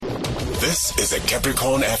This is a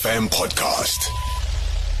Capricorn FM podcast.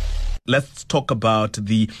 Let's talk about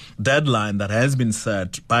the deadline that has been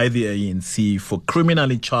set by the ANC for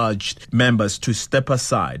criminally charged members to step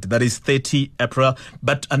aside. That is 30 April.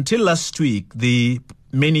 But until last week,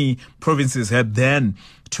 many provinces had then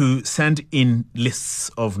to send in lists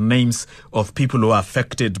of names of people who are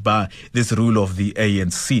affected by this rule of the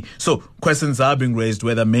ANC. So questions are being raised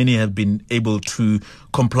whether many have been able to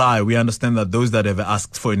comply. We understand that those that have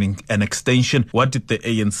asked for an extension, what did the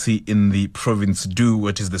ANC in the province do?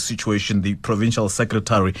 What is the situation? The provincial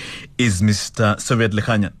secretary is Mr. Soviet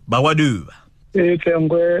Lekganyane. Bawadu.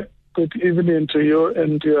 Good evening to you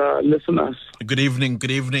and your listeners. Good evening, good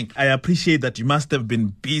evening. I appreciate that you must have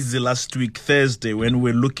been busy last week, Thursday, when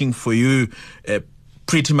we were looking for you,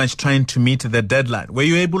 pretty much trying to meet the deadline. Were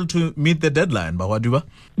you able to meet the deadline, Bawaduba?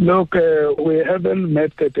 Look, we haven't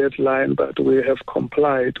met the deadline, but we have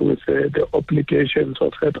complied with the obligations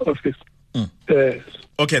of head office. Yes.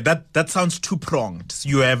 Okay, that sounds two-pronged.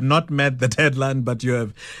 You have not met the deadline, but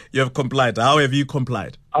you have complied. How have you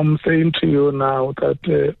complied? I'm saying to you now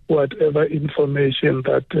that whatever information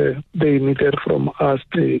that they needed from us,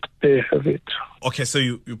 they have it. Okay, so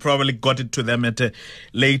you probably got it to them at a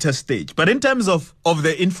later stage. But in terms of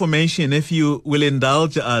the information, if you will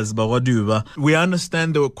indulge us, Bawaduba, we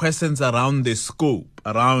understand there were questions around the scope,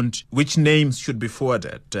 around which names should be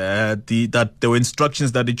forwarded, that there were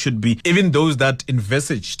instructions that it should be, even those that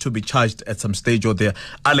envisaged to be charged at some stage, or their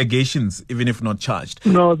allegations, even if not charged.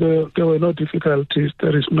 No, there were no difficulties.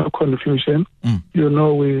 There is no confusion. You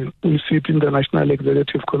know, we sit in the National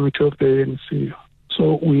Executive Committee of the ANC.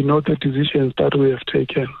 So we know the decisions that we have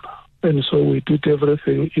taken. And so we did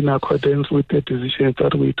everything in accordance with the decisions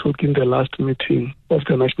that we took in the last meeting of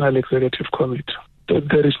the National Executive Committee.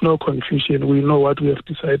 There is no confusion. We know what we have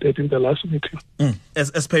decided in the last meeting.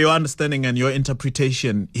 As per your understanding and your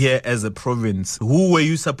interpretation here as a province, who were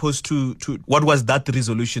you supposed to what was that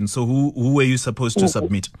resolution? So who were you supposed to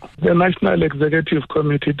submit? The National Executive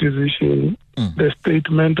Committee decision, the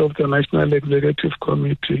statement of the National Executive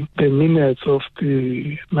Committee, the minutes of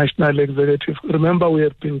the National Executive. Remember, we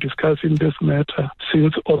have been discussing this matter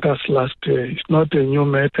since August last year. It's not a new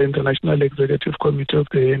matter in the National Executive Committee of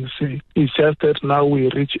the ANC. It's just that now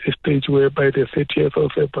we reach a stage where by the 30th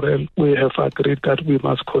of April, we have agreed that we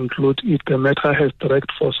must conclude it. The matter has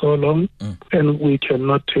dragged for so long, and we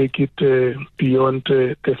cannot take it beyond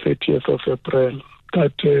the 30th of April.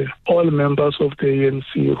 That all members of the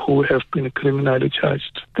ANC who have been criminally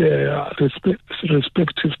charged, their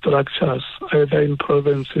respective structures, either in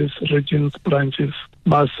provinces, regions, branches,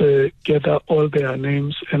 must gather all their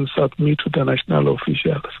names and submit to the national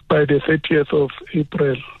officials. By the 30th of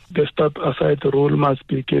April, the step-aside rule must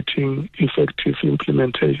be getting effective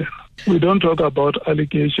implementation. We don't talk about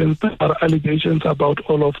allegations. There are allegations about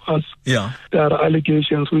all of us. Yeah. There are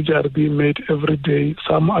allegations which are being made every day.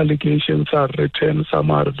 Some allegations are written, some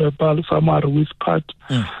are verbal, some are whispered,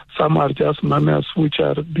 some are just murmurs which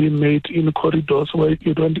are being made in corridors where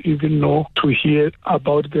you don't even know to hear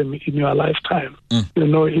about them in your lifetime. You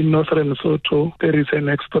know, in Northern Lesotho, there is an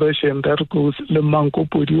expression that goes, "Le manko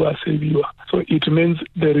podi wa sebiwa." So it means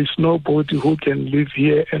there is nobody who can live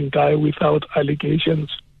here and die without allegations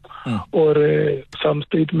or some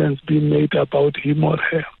statements being made about him or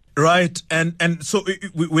her. Right, and so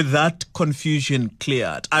with that confusion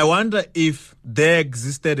cleared, I wonder if there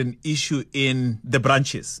existed an issue in the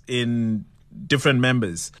branches, in different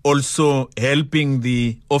members, also helping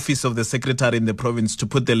the office of the secretary in the province to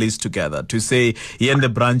put the list together, to say, here in the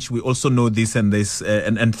branch, we also know this and this,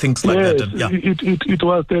 and things like that. And, it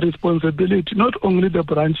was the responsibility, not only the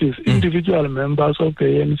branches, individual members of the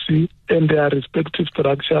ANC and their respective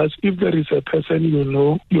structures. If there is a person you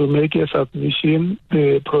know, you make a submission,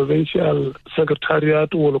 the provincial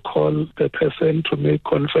secretariat will call the person to make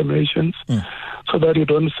confirmations so that you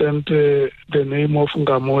don't send the name of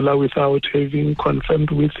Nghamula without having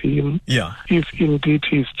confirmed with him. Yeah. If indeed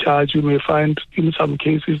he's charged, you may find in some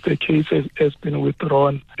cases the case has been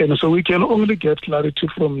withdrawn. And so we can only get clarity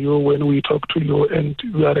from you when we talk to you, and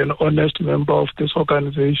you are an honest member of this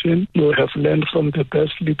organization. You have learned from the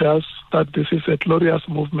best leaders that this is a glorious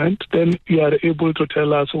movement. Then you are able to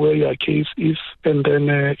tell us where your case is, and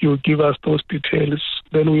then you give us those details.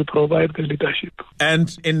 Then we provide the leadership.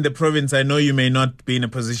 And in the province, I know you may not be in a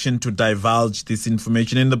position to divulge this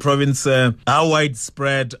information. In the province, how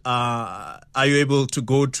widespread are you able to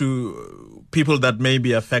go to people that may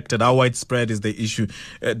be affected? How widespread is the issue?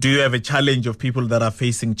 Do you have a challenge of people that are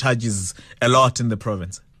facing charges a lot in the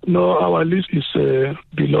province? No, our list is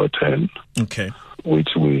below 10. Okay. Which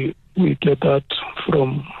we get that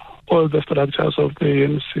from all the structures of the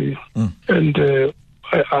ANC. And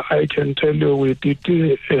I can tell you we did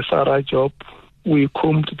a thorough job. We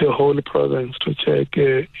combed the whole province to check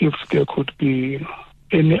if there could be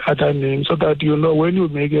any other name, so that, when you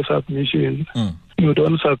make a submission, you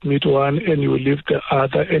don't submit one and you leave the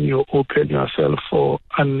other and you open yourself for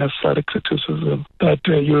unnecessary criticism. That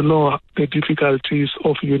the difficulties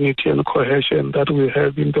of unity and cohesion that we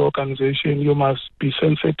have in the organization. You must be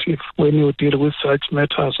sensitive when you deal with such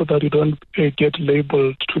matters so that you don't get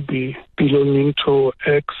labeled to be belonging to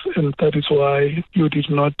X, and that is why you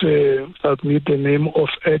did not submit the name of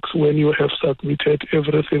X when you have submitted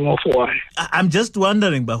everything of Y. I'm just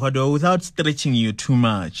wondering, Bahwado, without stretching you too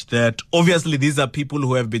much, that obviously these are people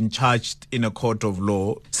who have been charged in a court of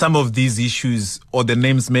law. Some of these issues or the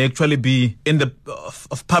names may actually be in the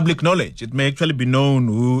of public knowledge. It may actually be known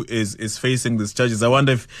who is facing these charges. I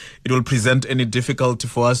wonder if it will present any difficulty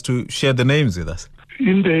for us to share the names with us.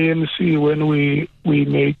 In the ANC, when we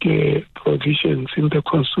make provisions in the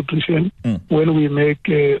Constitution, when we make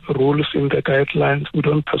rules in the guidelines, we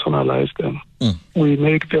don't personalize them. We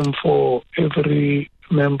make them for every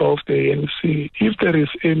member of the ANC. If there is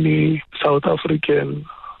any South African,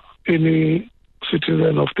 any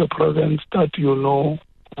citizen of the province that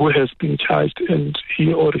who has been charged and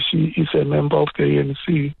he or she is a member of the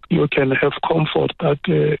ANC, you can have comfort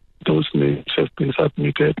that those names have been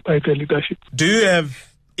submitted by the leadership. Do you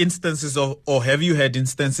have instances or have you had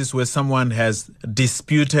instances where someone has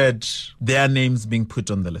disputed their names being put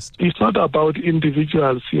on the list? It's not about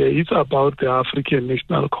individuals here. It's about the African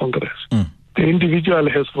National Congress. The individual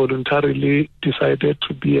has voluntarily decided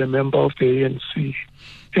to be a member of the ANC,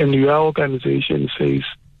 and your organization says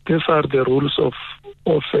these are the rules of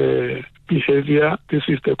behavior. This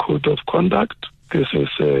is the code of conduct. This is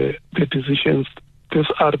the decisions. These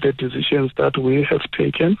are the decisions that we have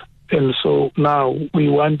taken, and so now we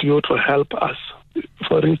want you to help us.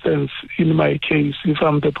 For instance, in my case, if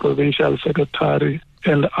I'm the provincial secretary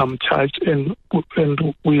and I'm charged and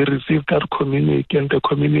we receive that communique and the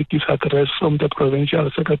communique is addressed from the provincial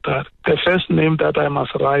secretary, the first name that I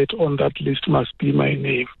must write on that list must be my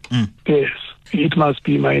name. Yes, it must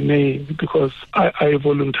be my name, because I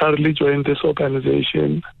voluntarily joined this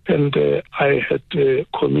organization and I had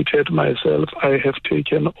committed myself. I have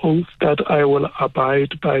taken oath that I will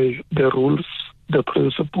abide by the rules, the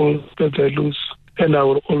principles, the values, and I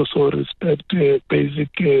will also respect basic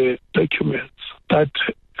documents that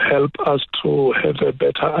help us to have a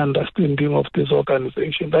better understanding of this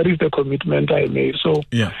organization. That is the commitment I made. So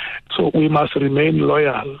we must remain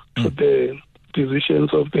loyal to the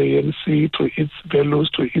decisions of the ANC, to its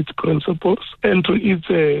values, to its principles, and to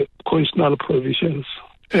its constitutional provisions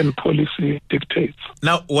and policy dictates.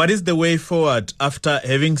 Now, what is the way forward after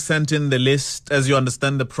having sent in the list? As you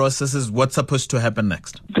understand the processes, what's supposed to happen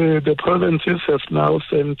next? The provinces have now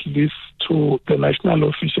sent lists to the national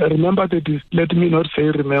official. Remember, let me not say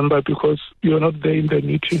remember, because you're not there in the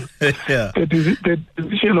meeting. The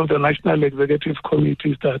decision of the National Executive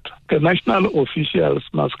Committee is that the national officials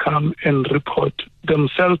must come and report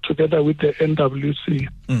themselves together with the NWC.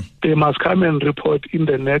 They must come and report in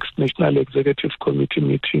the next National Executive Committee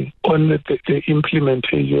meeting on the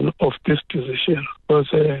implementation of this decision. Because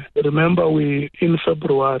remember, in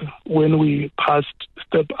February, when we passed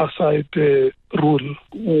step aside rule,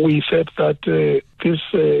 we said that this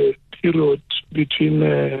period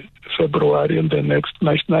between February and the next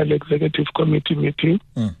National Executive Committee meeting,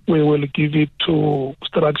 we will give it to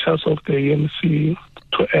structures of the ANC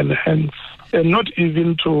to enhance, and not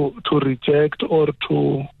even to reject or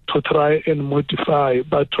to try and modify,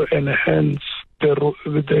 but to enhance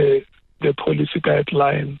the policy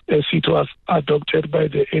guideline as it was adopted by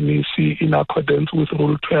the NEC in accordance with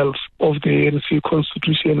Rule 12 of the ANC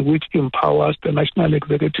Constitution, which empowers the National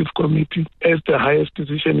Executive Committee as the highest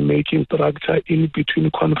decision-making structure in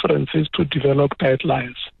between conferences to develop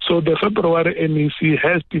guidelines. So the February NEC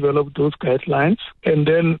has developed those guidelines, and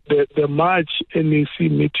then the March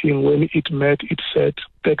NEC meeting, when it met, it said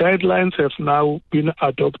the guidelines have now been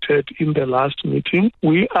adopted in the last meeting.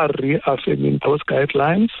 We are reaffirming those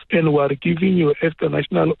guidelines, and we are giving you, as the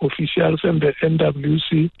national officials and the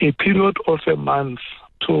NWC, a period of a month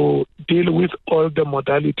to deal with all the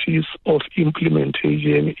modalities of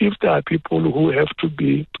implementation. If there are people who have to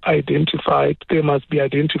be identified, they must be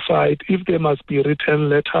identified. If there must be written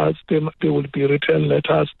letters, there will be written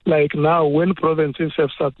letters. Like now, when provinces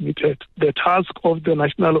have submitted, the task of the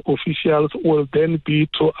national officials will then be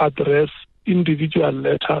to address individual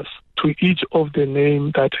letters to each of the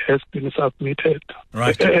name that has been submitted.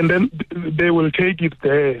 Right. And then they will take it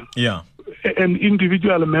there. Yeah. and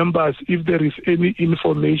individual members, if there is any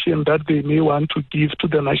information that they may want to give to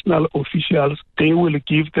the national officials, they will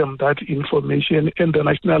give them that information, and the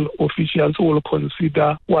national officials will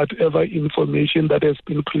consider whatever information that has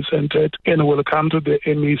been presented and will come to the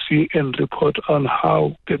NEC and report on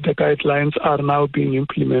how the guidelines are now being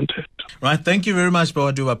implemented. Right. Thank you very much,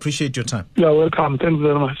 Bawadu. I appreciate your time. You're welcome. Thanks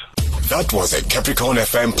very much. That was a Capricorn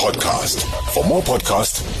FM podcast. For more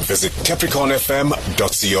podcasts, visit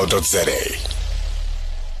capricornfm.co.za.